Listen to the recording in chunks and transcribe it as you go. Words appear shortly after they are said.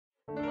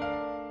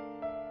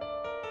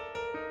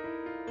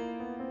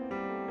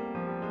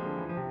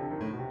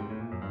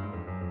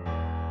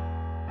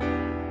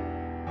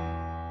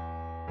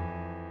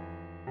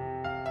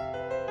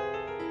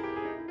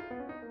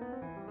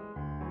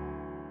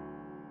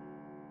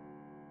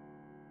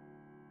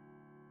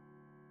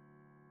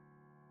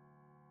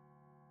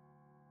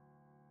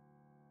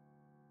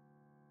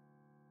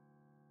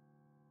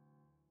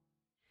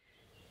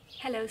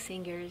Hello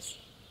singers!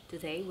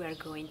 Today we are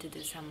going to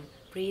do some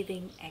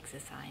breathing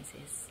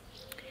exercises.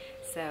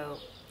 So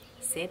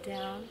sit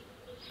down,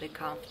 be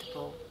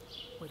comfortable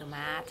with a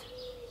mat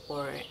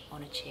or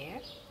on a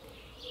chair,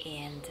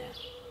 and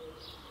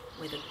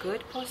with a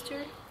good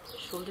posture,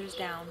 shoulders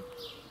down,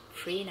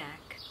 free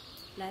neck.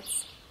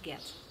 Let's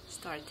get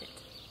started.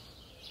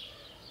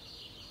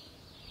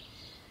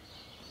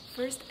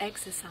 First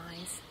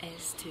exercise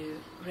is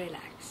to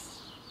relax.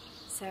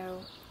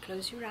 So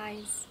close your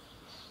eyes.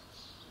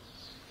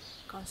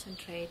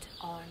 Concentrate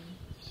on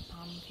the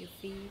palm of your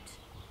feet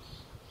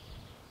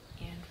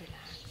and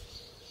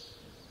relax.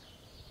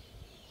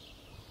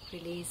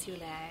 Release your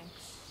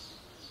legs,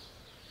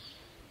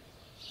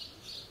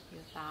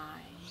 your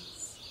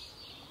thighs,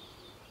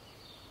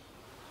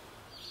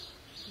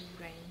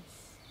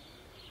 embrace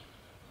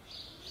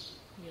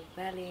your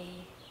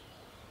belly,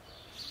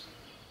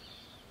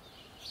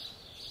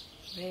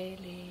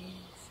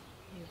 release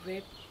your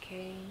rib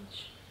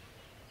cage,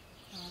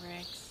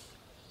 thorax,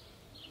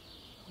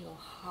 your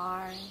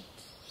heart,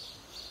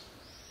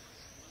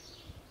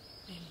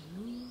 and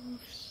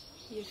move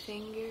your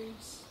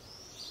fingers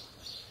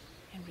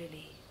and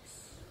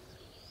release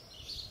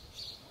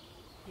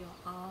your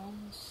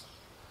arms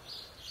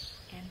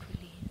and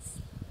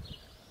release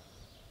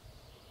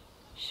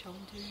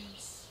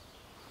shoulders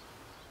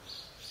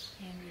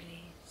and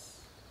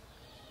release.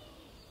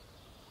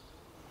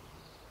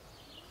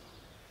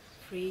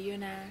 Free your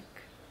neck,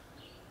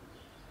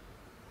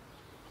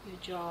 your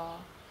jaw.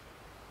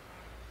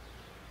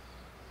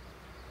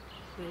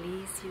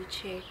 Release your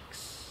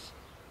cheeks,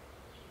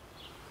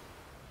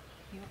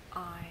 your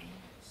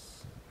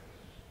eyes,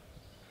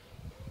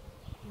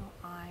 your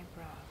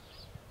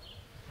eyebrows.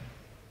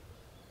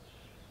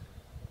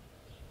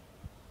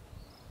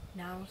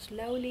 Now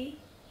slowly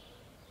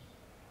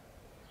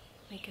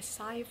make a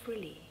sigh of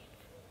relief.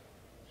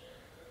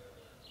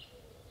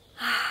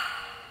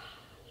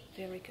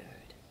 Very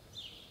good.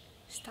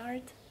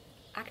 Start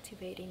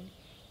activating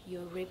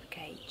your rib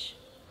cage.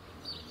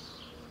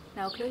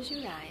 Now close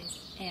your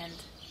eyes and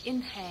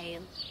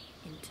inhale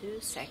in 2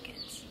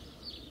 seconds.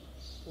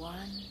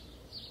 1,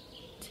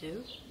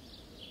 2.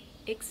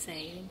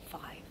 Exhale in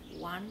 5.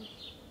 1,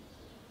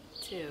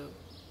 2,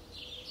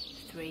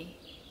 3,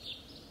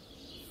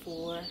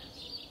 4,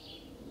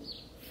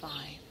 5.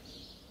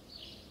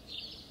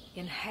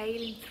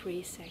 Inhale in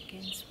 3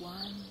 seconds.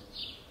 1,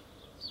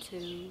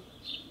 2,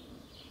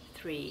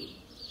 3.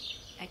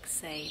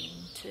 Exhale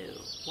in 2.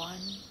 1,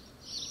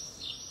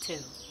 2.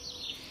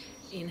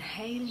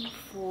 Inhale in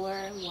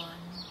 4, 1,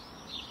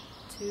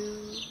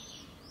 2,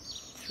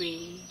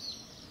 3,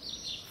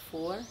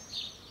 4.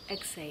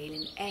 Exhale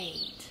in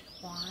 8,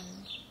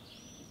 1,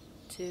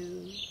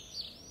 2,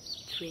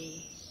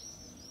 3,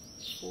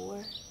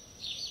 4,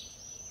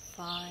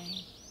 5,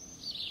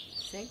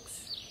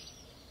 6,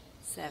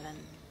 7,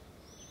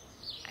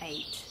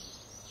 8.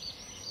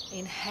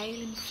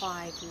 Inhale in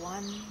 5,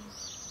 1,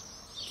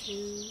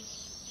 2,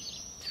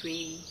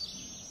 3,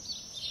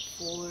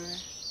 4,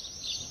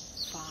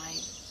 5.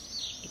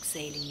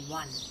 Exhaling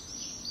 1,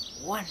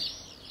 1.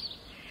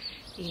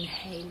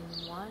 Inhaling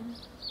 1,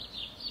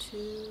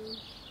 2,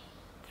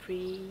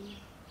 3,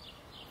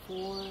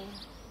 4,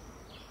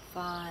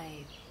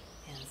 5,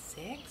 and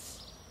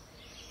 6.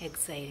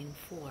 Exhaling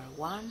 4,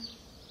 1,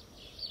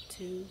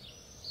 2,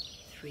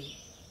 3,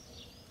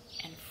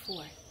 and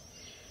 4.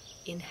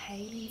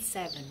 Inhaling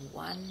 7,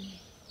 1,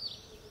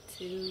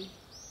 2,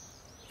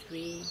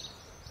 3,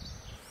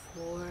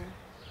 4,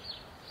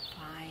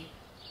 5,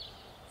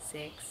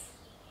 6,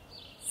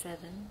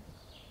 7.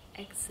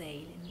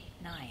 Exhaling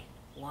 9.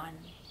 1,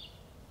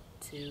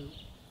 2,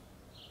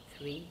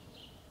 3,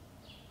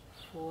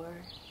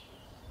 4,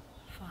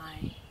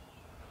 5,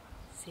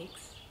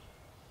 6,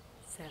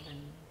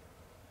 7,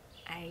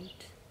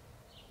 8,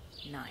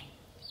 9.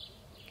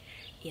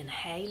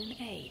 Inhaling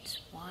 8.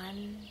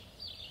 1,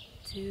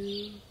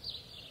 2,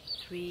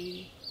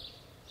 3,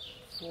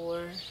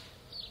 4,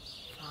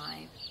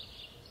 5,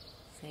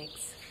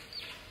 6,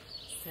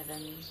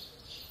 7,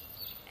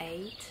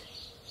 8.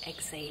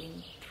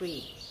 Exhaling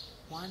 3.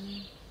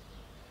 1,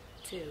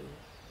 2,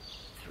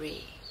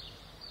 3.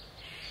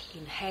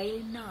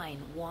 Inhale 9.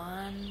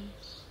 1,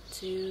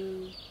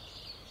 2,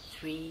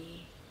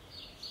 3,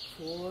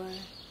 4,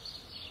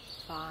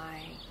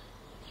 5,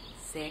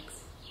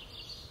 6,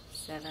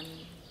 7,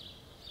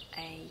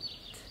 8,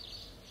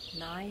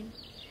 9.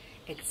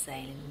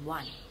 Exhaling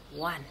 1,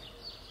 1.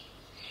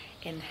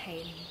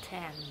 Inhaling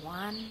 10.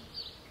 1,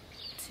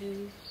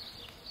 2,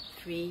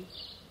 3,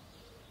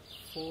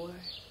 4,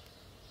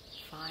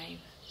 5,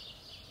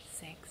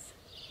 6,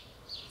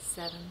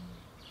 7,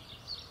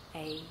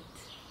 8,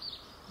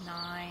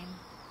 9,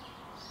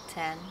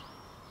 10.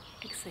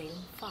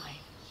 Exhaling 5.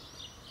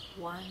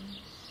 1,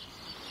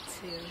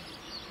 2,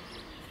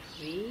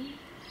 3,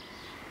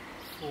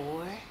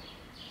 4,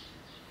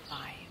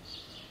 5.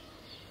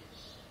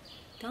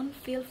 Don't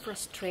feel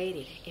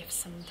frustrated if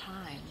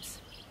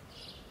sometimes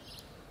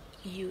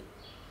you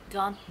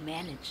don't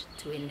manage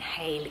to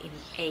inhale in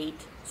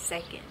 8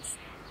 seconds.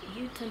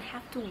 You don't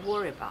have to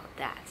worry about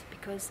that,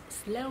 because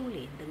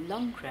slowly, in the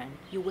long run,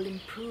 you will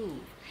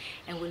improve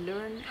and will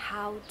learn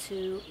how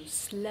to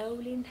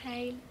slowly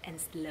inhale and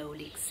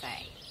slowly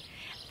exhale.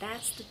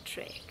 That's the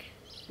trick.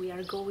 We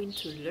are going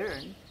to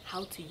learn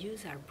how to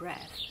use our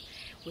breath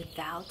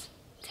without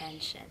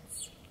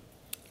tensions.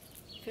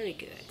 Very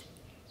good.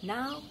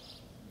 Now,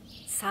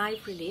 sigh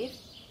of relief.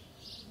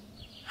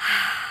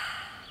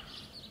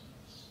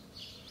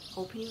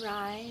 Open your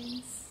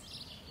eyes.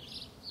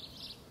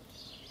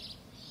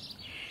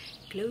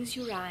 Close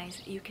your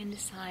eyes. You can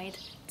decide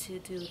to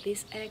do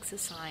this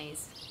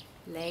exercise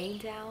laying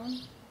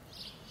down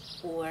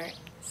or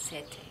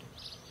sitting.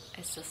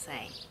 As I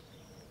say,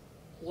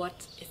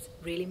 what is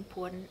really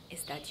important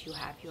is that you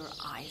have your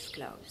eyes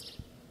closed.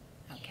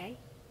 Okay?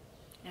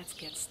 Let's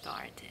get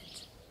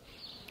started.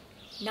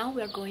 Now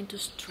we are going to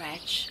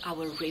stretch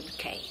our rib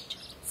cage.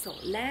 So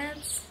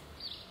let's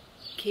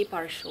keep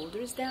our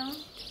shoulders down,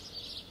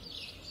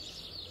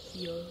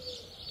 your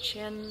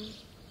chin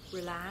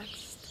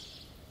relaxed,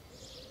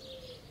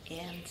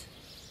 and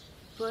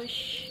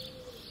push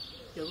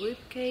your rib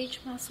cage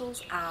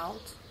muscles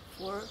out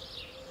for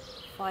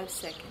 5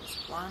 seconds.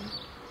 1,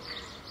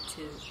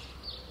 2,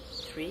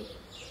 3,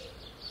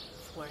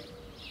 4,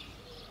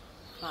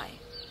 5.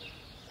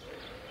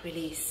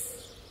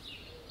 Release.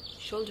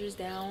 Shoulders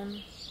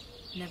down.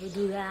 Never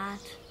do that.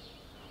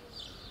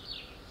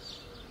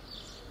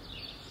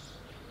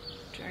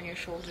 Turn your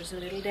shoulders a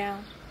little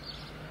down.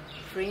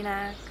 Free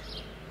neck.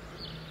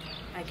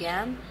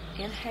 Again,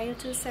 inhale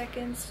 2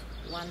 seconds.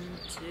 1,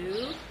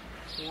 2,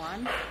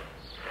 1,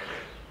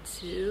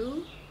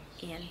 2,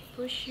 and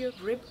push your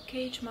rib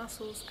cage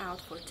muscles out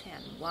for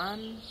 10.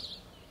 1,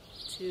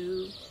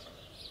 2,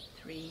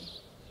 3,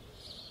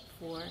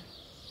 4,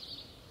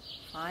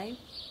 5,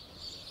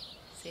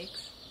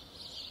 6,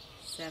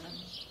 7,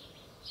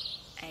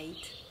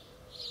 8,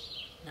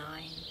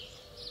 9,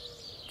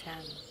 10.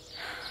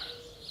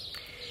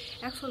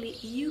 Actually,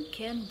 you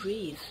can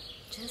breathe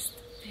just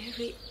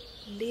very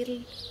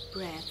little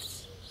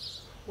breaths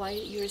while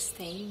you're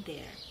staying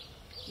there.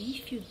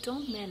 If you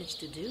don't manage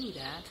to do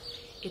that,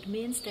 it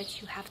means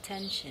that you have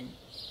tension.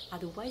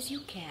 Otherwise, you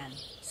can.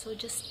 So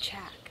just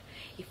check.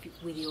 If you,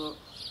 with your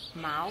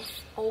mouth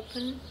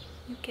open,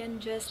 you can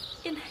just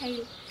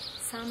inhale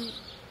some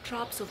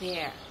drops of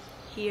air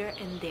here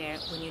and there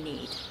when you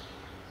need.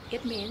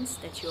 It means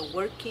that you're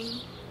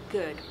working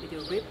good with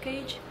your rib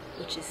cage,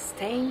 which is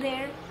staying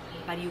there,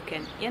 but you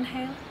can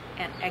inhale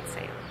and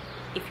exhale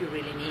if you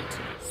really need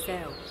to.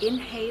 So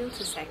inhale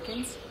 2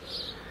 seconds,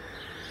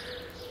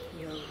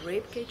 your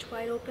rib cage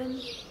wide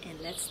open, and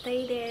let's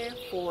stay there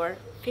for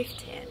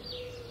 15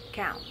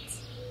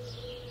 counts.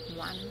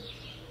 1,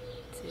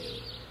 2,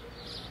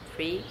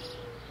 3,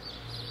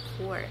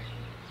 4,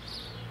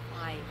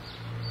 5,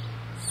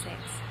 6,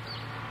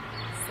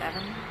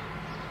 7,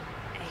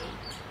 8,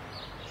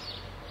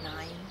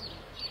 9,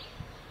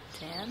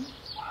 10,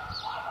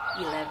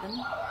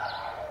 11,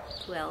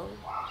 12,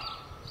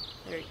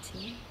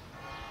 13,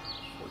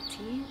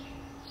 14,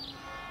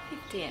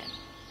 15.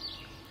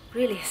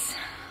 Release.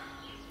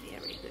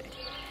 Very good.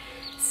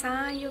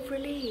 Sigh of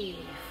relief.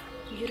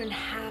 You don't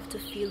have to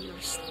feel your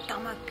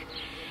stomach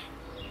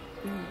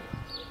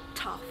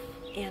tough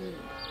and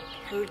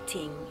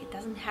hurting. It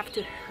doesn't have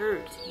to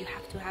hurt. You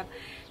have to have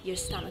your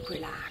stomach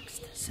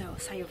relaxed. So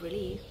sigh of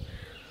relief.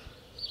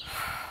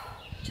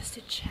 Just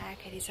to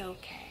check it is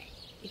okay.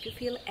 If you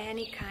feel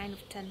any kind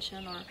of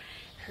tension or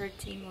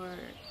hurting or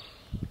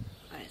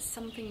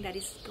something that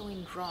is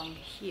going wrong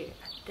here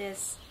at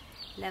this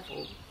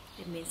level,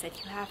 it means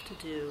that you have to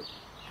do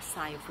a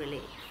sigh of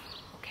relief.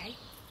 Okay?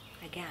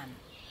 Again.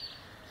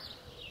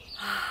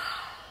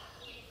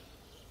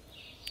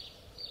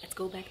 Let's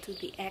go back to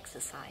the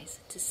exercise.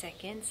 2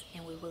 seconds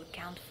and we will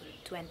count for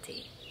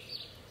 20.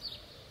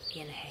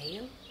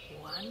 Inhale.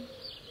 1,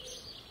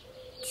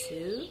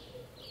 2.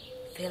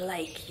 Feel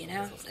like,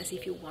 as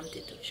if you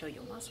wanted to show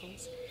your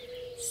muscles.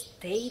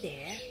 Stay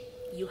there.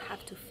 You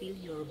have to feel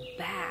your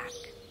back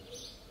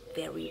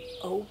very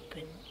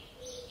open,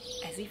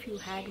 as if you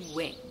had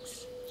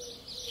wings.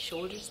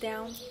 Shoulders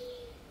down,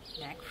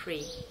 neck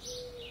free.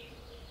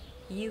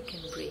 You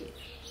can breathe.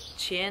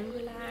 Chin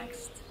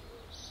relaxed,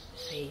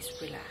 face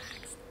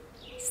relaxed.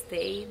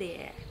 Stay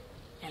there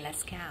and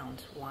let's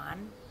count.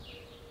 1,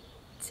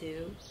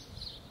 2,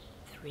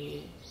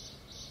 3,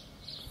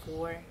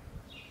 4,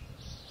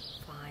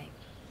 5,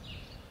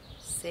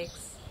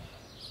 6,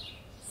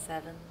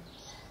 7,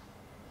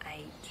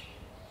 8,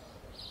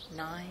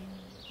 9,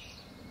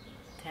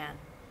 10,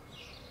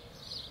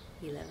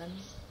 11,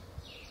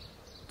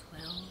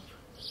 12,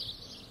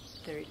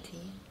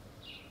 13,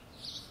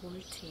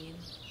 14,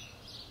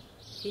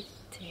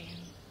 15,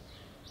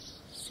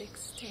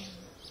 16,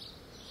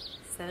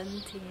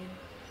 17,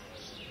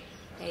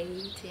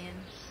 18,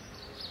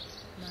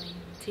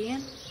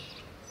 19,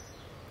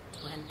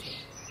 20.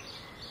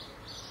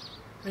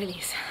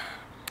 Release.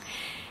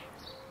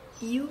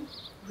 You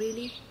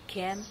really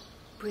can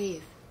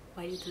breathe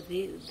while you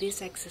do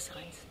this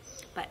exercise.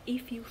 But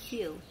if you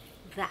feel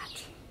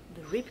that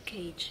the rib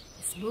cage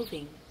is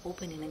moving,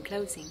 opening and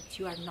closing,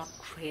 you are not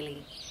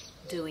really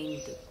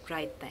doing the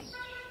right thing.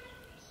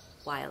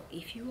 While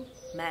if you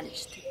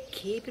manage to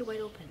keep it wide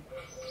open,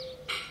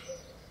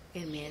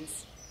 it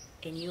means,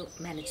 and you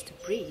manage to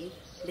breathe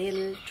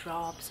little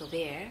drops of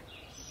air,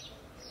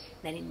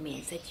 then it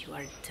means that you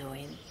are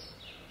doing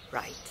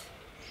right.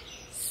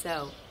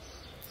 So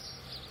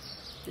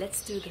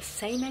let's do the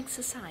same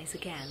exercise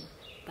again,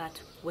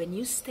 but when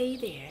you stay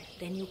there,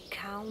 then you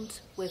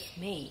count with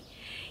me.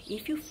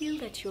 If you feel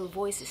that your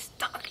voice is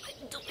stuck,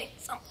 like doing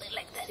something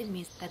like that, it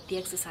means that the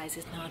exercise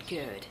is not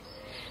good.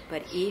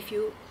 But if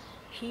you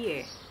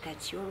hear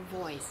that your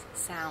voice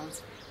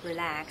sounds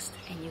relaxed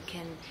and you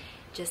can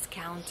just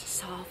count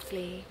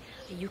softly,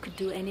 you could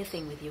do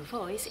anything with your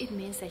voice, it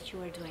means that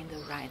you are doing the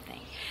right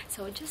thing.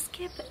 So just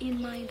keep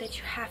in mind that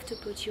you have to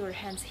put your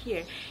hands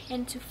here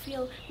and to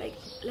feel like,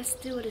 let's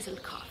do a little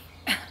cough.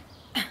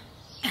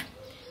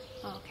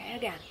 Okay,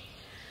 again.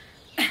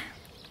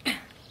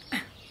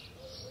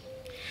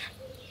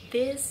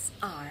 These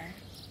are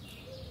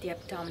the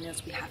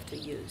abdominals we have to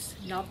use,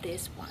 not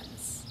these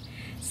ones.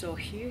 So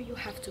here you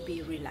have to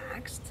be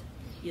relaxed,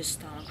 your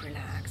stomach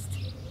relaxed.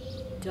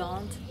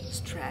 Don't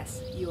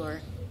stress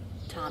your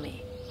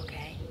tummy,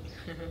 okay?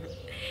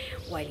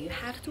 While you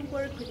have to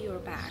work with your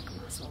back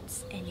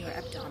muscles and your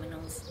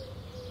abdominals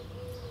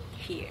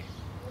here,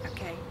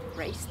 okay?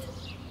 Raised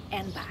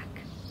and back.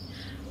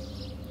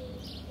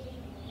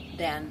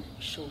 Then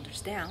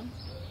shoulders down,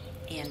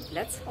 and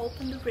let's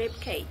open the rib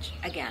cage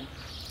again.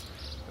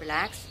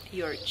 Relax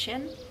your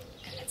chin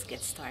and let's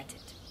get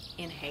started.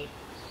 Inhale,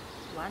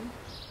 1,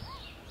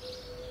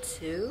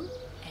 2,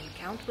 and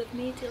count with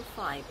me till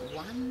 5.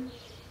 1,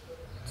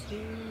 2,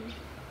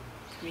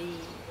 3,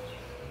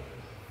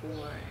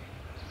 4,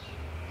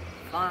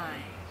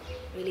 5.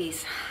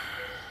 Release.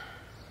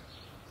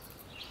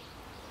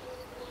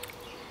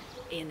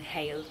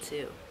 Inhale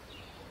 2.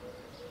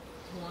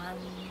 1,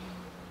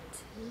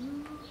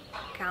 2.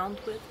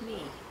 Count with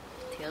me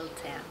till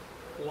 10.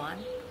 1,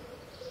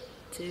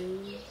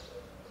 2,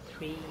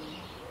 3,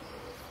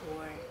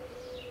 4,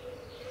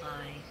 5,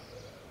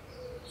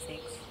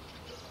 6,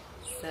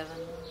 7,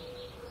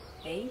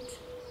 8,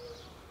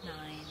 9,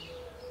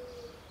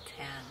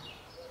 10.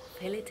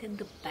 Feel it in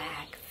the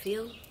back.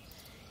 Feel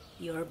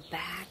your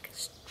back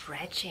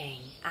stretching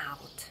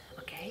out,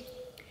 okay?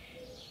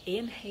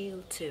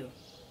 Inhale 2.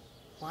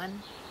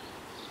 1,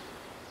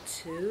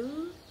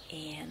 2,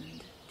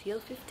 and till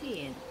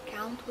 15.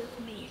 Count with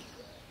me.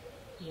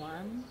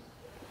 1,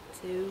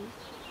 2,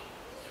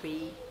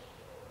 3,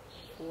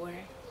 4,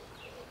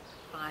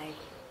 5,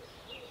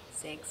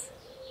 6,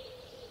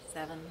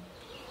 7,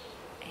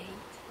 8,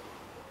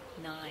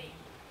 9,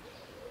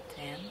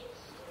 10,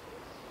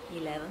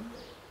 11,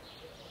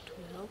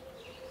 12,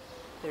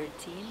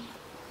 13,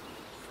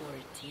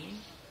 14,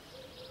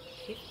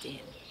 15.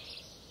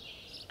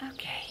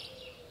 Okay.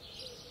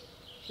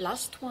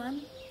 Last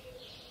one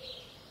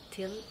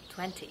till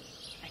 20.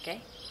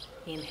 Okay?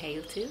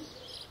 Inhale 2.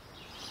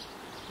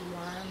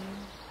 1,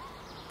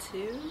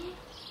 2,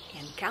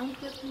 and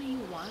count with me.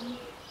 1,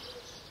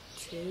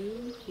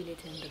 2, feel it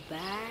in the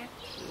back.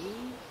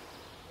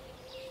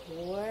 3,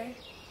 4,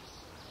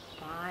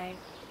 5,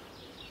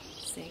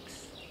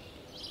 6,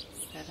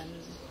 7,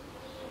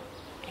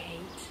 8,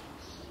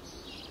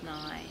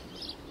 9,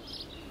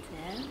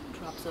 10.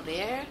 Drops of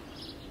air.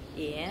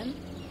 In.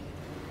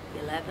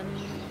 11,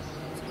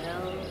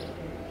 12,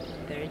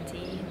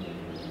 13,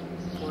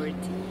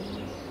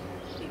 14,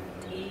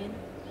 15,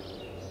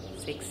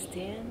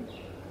 16,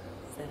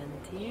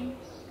 17,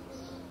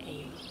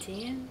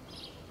 18,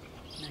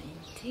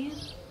 19,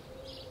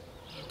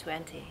 and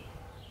 20.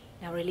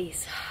 Now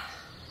release.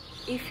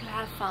 If you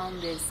have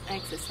found this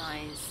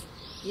exercise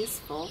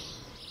useful,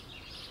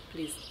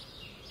 please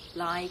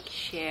like,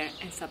 share,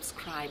 and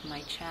subscribe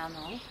my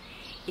channel.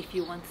 If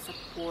you want to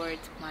support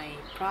my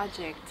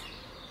project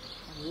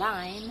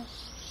online,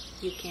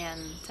 you can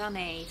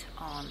donate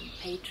on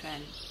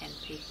Patreon and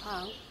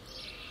PayPal.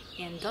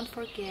 And don't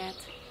forget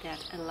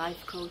that a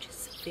life coach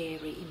is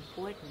very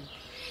important.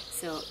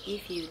 So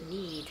if you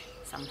need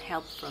some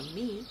help from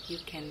me, you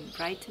can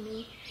write to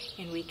me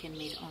and we can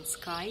meet on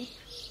Skype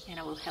and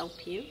I will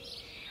help you.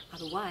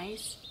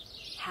 Otherwise,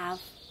 have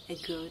a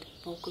good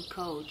vocal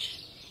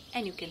coach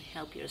and you can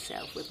help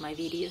yourself with my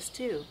videos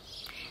too.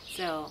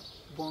 So,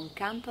 buon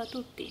canto a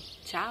tutti.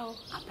 Ciao,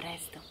 a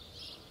presto.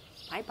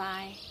 Bye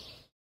bye.